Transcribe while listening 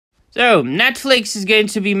So, Netflix is going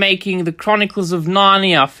to be making the Chronicles of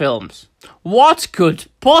Narnia films. What could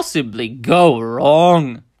possibly go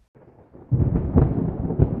wrong?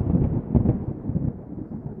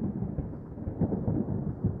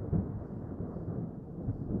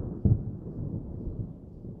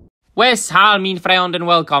 Wes, hall min friend, and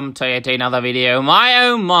welcome to yet another video.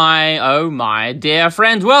 Oh my, dear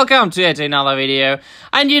friends, welcome to yet another video.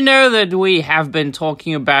 And you know that we have been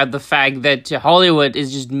talking about the fact that Hollywood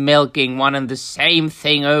is just milking one and the same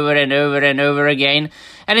thing over and over and over again.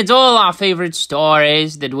 And it's all our favorite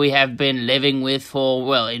stories that we have been living with for,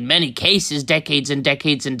 well, in many cases, decades and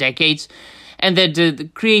decades and decades. And that the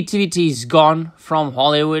creativity is gone from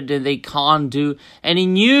Hollywood and they can't do any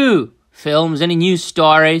new films, any new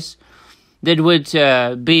stories that would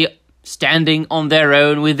be standing on their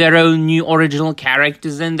own with their own new original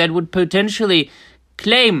characters and that would potentially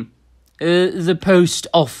claim the post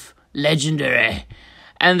of legendary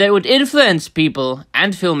and that would influence people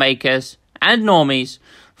and filmmakers and normies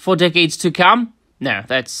for decades to come. No,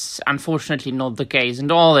 that's unfortunately not the case,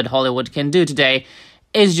 and all that Hollywood can do today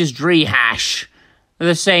is just rehash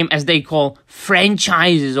the same as they call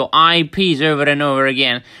franchises or IPs over and over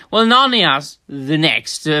again. Well, Narnia's the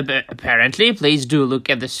next, apparently. Please do look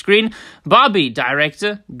at the screen. Barbie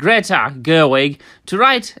director Greta Gerwig to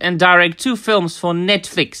write and direct 2 films for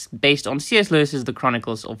Netflix based on C.S. Lewis's The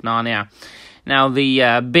Chronicles of Narnia. Now,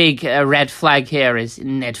 the big red flag here is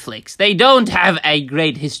Netflix. They don't have a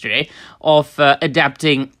great history of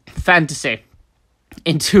adapting fantasy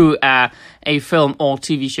into a film or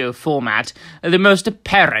TV show format. The most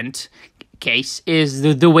apparent case is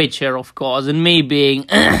The Witcher, of course, and me being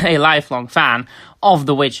a lifelong fan of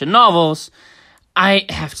The Witcher novels, I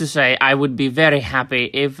have to say I would be very happy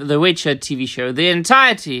if The Witcher TV show, the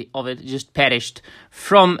entirety of it, just perished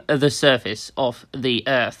from the surface of the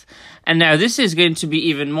earth. And now this is going to be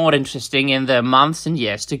even more interesting in the months and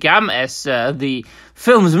years to come as the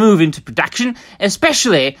films move into production,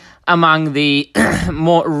 especially among the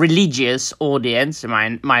more religious audience,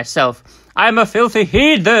 myself. I'm a filthy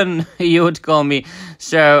heathen, you would call me.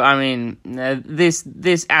 So, I mean,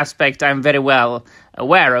 this aspect I'm very well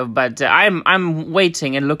aware of, but I'm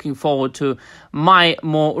waiting and looking forward to my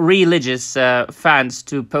more religious fans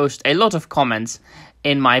to post a lot of comments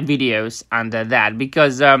in my videos under that,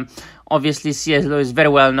 because obviously C.S. Lewis is very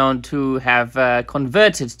well known to have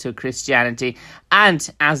converted to Christianity, and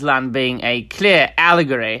Aslan being a clear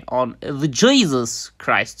allegory on the Jesus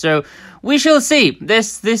Christ. So we shall see.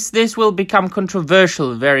 This will become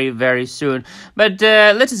controversial very, very soon. But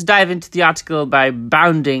let us dive into the article by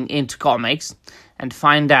bounding into comics and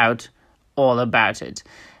find out all about it.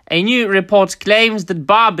 A new report claims that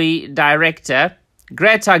Barbie director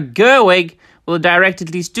Greta Gerwig will direct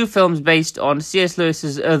at least 2 films based on C.S.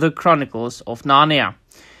 Lewis's The Chronicles of Narnia.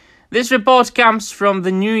 This report comes from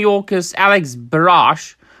the New Yorker's Alex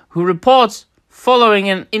Barash, who reports following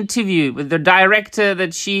an interview with the director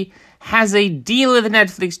that she has a deal with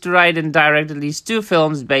Netflix to write and direct at least 2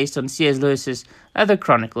 films based on C.S. Lewis's The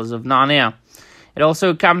Chronicles of Narnia. It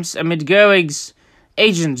also comes amid Gerwig's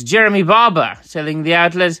agent Jeremy Barber telling the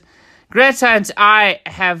outlet, "Greta and I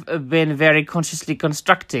have been very consciously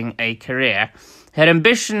constructing a career. Her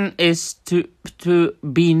ambition is to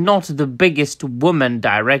be not the biggest woman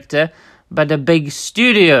director, but a big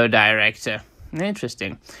studio director."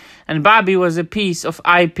 Interesting. And Barbie was a piece of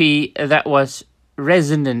IP that was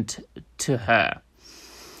resonant to her.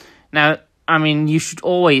 Now, I mean, you should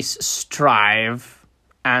always strive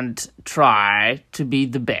and try to be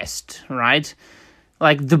the best, right?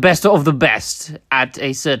 Like the best of the best at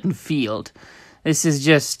a certain field. This is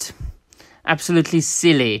just absolutely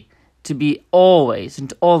silly to be always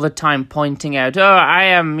and all the time pointing out, oh, I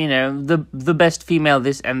am, the best female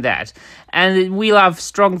this and that. And we love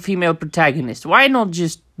strong female protagonists. Why not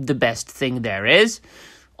just the best thing there is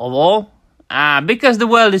of all? Because the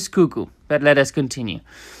world is cuckoo. But let us continue.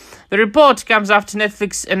 The report comes after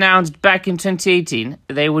Netflix announced back in 2018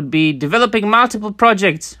 they would be developing multiple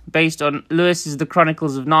projects based on Lewis's The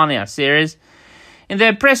Chronicles of Narnia series. In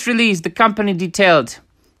their press release, the company detailed,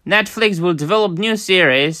 Netflix will develop new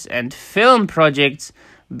series and film projects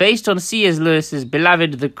based on C.S. Lewis's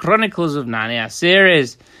beloved The Chronicles of Narnia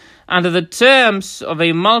series. Under the terms of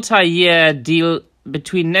a multi-year deal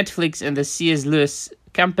between Netflix and the C.S. Lewis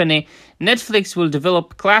company, Netflix will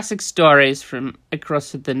develop classic stories from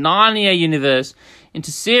across the Narnia universe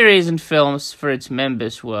into series and films for its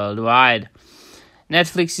members worldwide.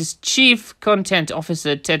 Netflix's chief content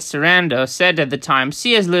officer Ted Sarandos said at the time,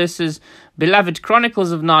 C.S. Lewis's beloved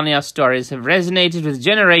Chronicles of Narnia stories have resonated with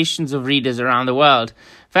generations of readers around the world.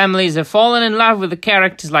 Families have fallen in love with the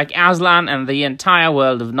characters like Aslan and the entire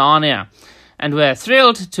world of Narnia, and we're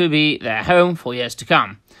thrilled to be their home for years to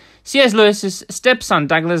come. C.S. Lewis's stepson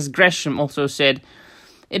Douglas Gresham also said,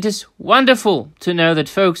 "It is wonderful to know that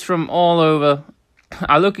folks from all over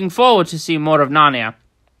are looking forward to see more of Narnia,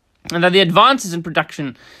 and that the advances in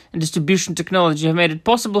production and distribution technology have made it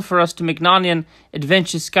possible for us to make Narnian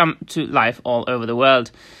adventures come to life all over the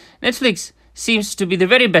world. Netflix seems to be the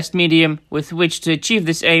very best medium with which to achieve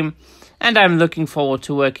this aim, and I'm looking forward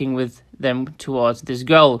to working with them towards this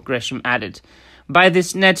goal," Gresham added. By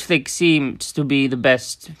this, Netflix seems to be the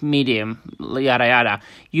best medium, yada yada.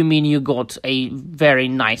 You mean you got a very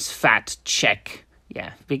nice fat check.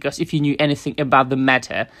 Yeah, because if you knew anything about the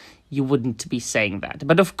matter, you wouldn't be saying that.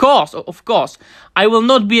 But of course, I will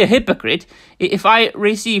not be a hypocrite. If I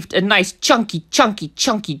received a nice chunky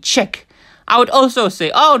check, I would also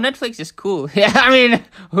say, oh, Netflix is cool. Yeah, I mean,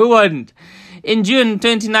 who wouldn't? In June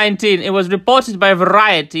 2019, it was reported by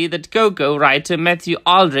Variety that Coco writer Matthew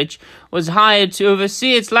Aldrich was hired to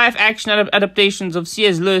oversee its live-action adaptations of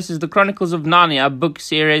C.S. Lewis's The Chronicles of Narnia book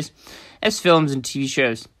series as films and TV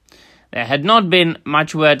shows. There had not been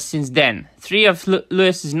much word since then. 3 of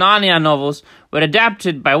Lewis's Narnia novels were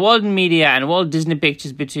adapted by Walden Media and Walt Disney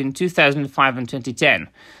Pictures between 2005 and 2010.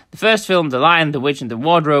 The first film, The Lion, the Witch, and the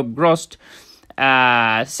Wardrobe, grossed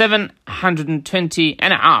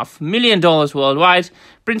 $720.5 million worldwide.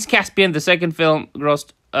 Prince Caspian, the second film,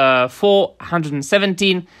 grossed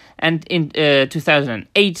 $417 and in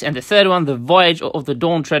 2008, and the third one, The Voyage of the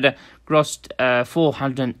Dawn Treader, grossed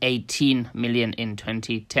 $418 million in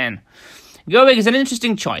 2010. Gerwig is an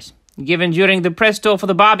interesting choice. Given during the press tour for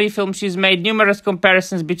the Barbie film, she's made numerous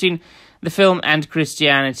comparisons between the film and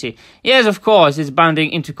Christianity. Yes, of course, it's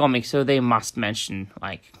bounding into comics, so they must mention,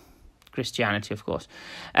 like, Christianity, of course.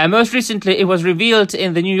 Most recently, it was revealed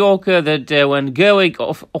in The New Yorker that when Gerwig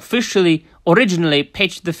originally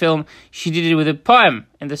pitched the film, she did it with a poem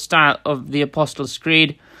in the style of the Apostles'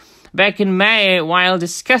 Creed. Back in May, while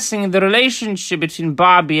discussing the relationship between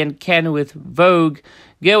Barbie and Ken with Vogue,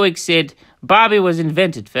 Gerwig said, "Barbie was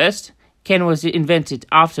invented first, Ken was invented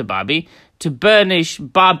after Barbie, to burnish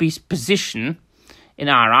Barbie's position in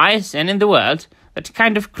our eyes and in the world. That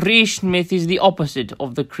kind of creation myth is the opposite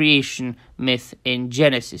of the creation myth in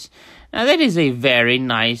Genesis." Now, that is a very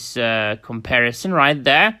nice comparison right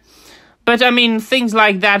there. But, I mean, things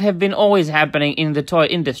like that have been always happening in the toy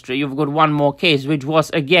industry. You've got one more case, which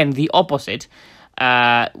was, again, the opposite,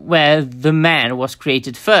 where the man was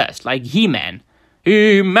created first, like He-Man.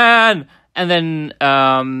 He-Man! And then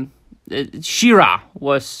She-Ra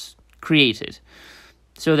was created,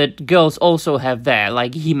 so that girls also have their,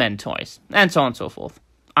 like, He-Man toys, and so on and so forth.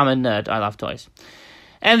 I'm a nerd, I love toys.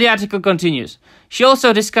 And the article continues. She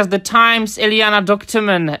also discussed the Times' Eliana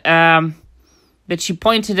Docterman, that she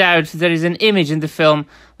pointed out there is an image in the film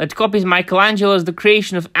that copies Michelangelo's The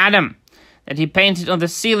Creation of Adam, that he painted on the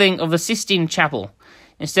ceiling of the Sistine Chapel.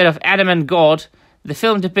 Instead of Adam and God, the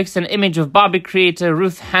film depicts an image of Barbie creator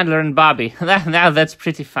Ruth Handler and Barbie. Now that's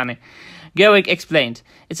pretty funny. Gerwig explained,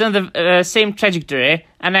 "It's on the same trajectory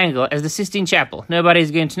and angle as the Sistine Chapel. Nobody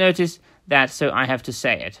is going to notice that, so I have to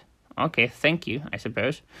say it." Okay, thank you, I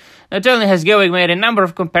suppose. Not only has Gerwig made a number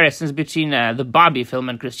of comparisons between the Barbie film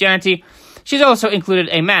and Christianity, she's also included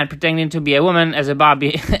a man pretending to be a woman as a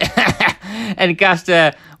Barbie and cast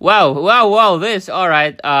a, wow, this,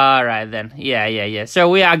 alright then. Yeah. So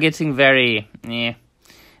we are getting very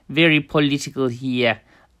political here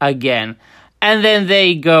again. And then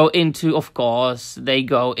they go into, of course,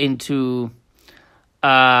 what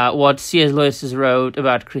C.S. Lewis wrote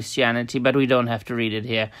about Christianity, but we don't have to read it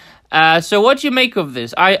here. So what do you make of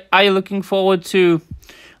this? Are you looking forward to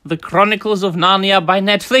The Chronicles of Narnia by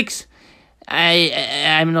Netflix?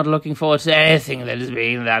 I'm not looking forward to anything that is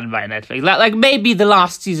being done by Netflix. Like maybe the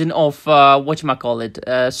last season of,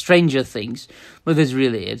 Stranger Things. But that's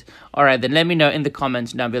really it. Alright, then let me know in the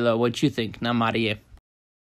comments down below what you think. Na Marie.